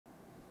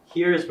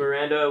Here is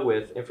Miranda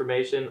with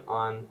information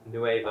on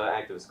NUE.V.A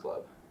Activist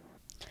Club.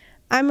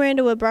 I'm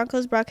Miranda with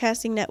Broncos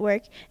Broadcasting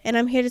Network, and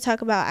I'm here to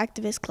talk about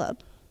Activist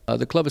Club.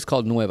 The club is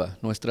called NUE.V.A,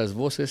 Nuestras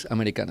Voces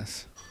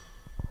Americanas.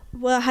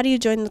 Well, how do you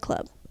join the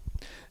club?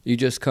 You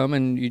just come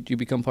and you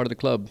become part of the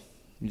club.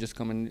 You just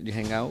come and you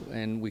hang out,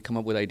 and we come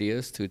up with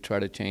ideas to try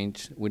to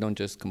change. We don't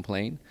just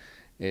complain.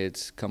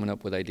 It's coming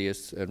up with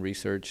ideas and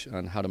research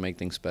on how to make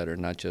things better,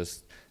 not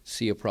just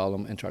see a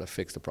problem and try to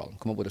fix the problem.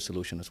 Come up with a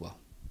solution as well.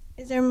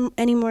 Is there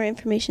any more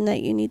information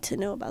that you need to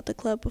know about the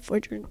club before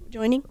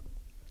joining?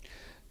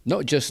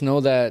 No, just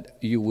know that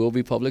you will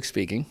be public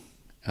speaking.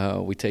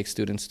 We take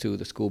students to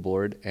the school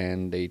board,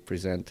 and they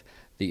present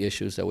the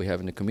issues that we have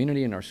in the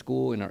community, in our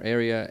school, in our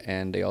area,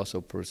 and they also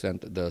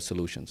present the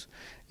solutions.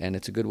 And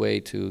it's a good way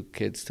to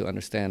kids to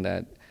understand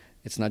that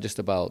it's not just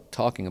about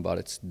talking about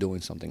it, it's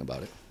doing something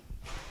about it.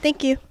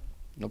 Thank you.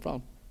 No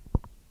problem.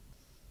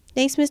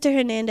 Thanks, Mr.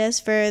 Hernandez,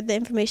 for the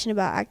information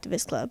about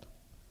Activist Club.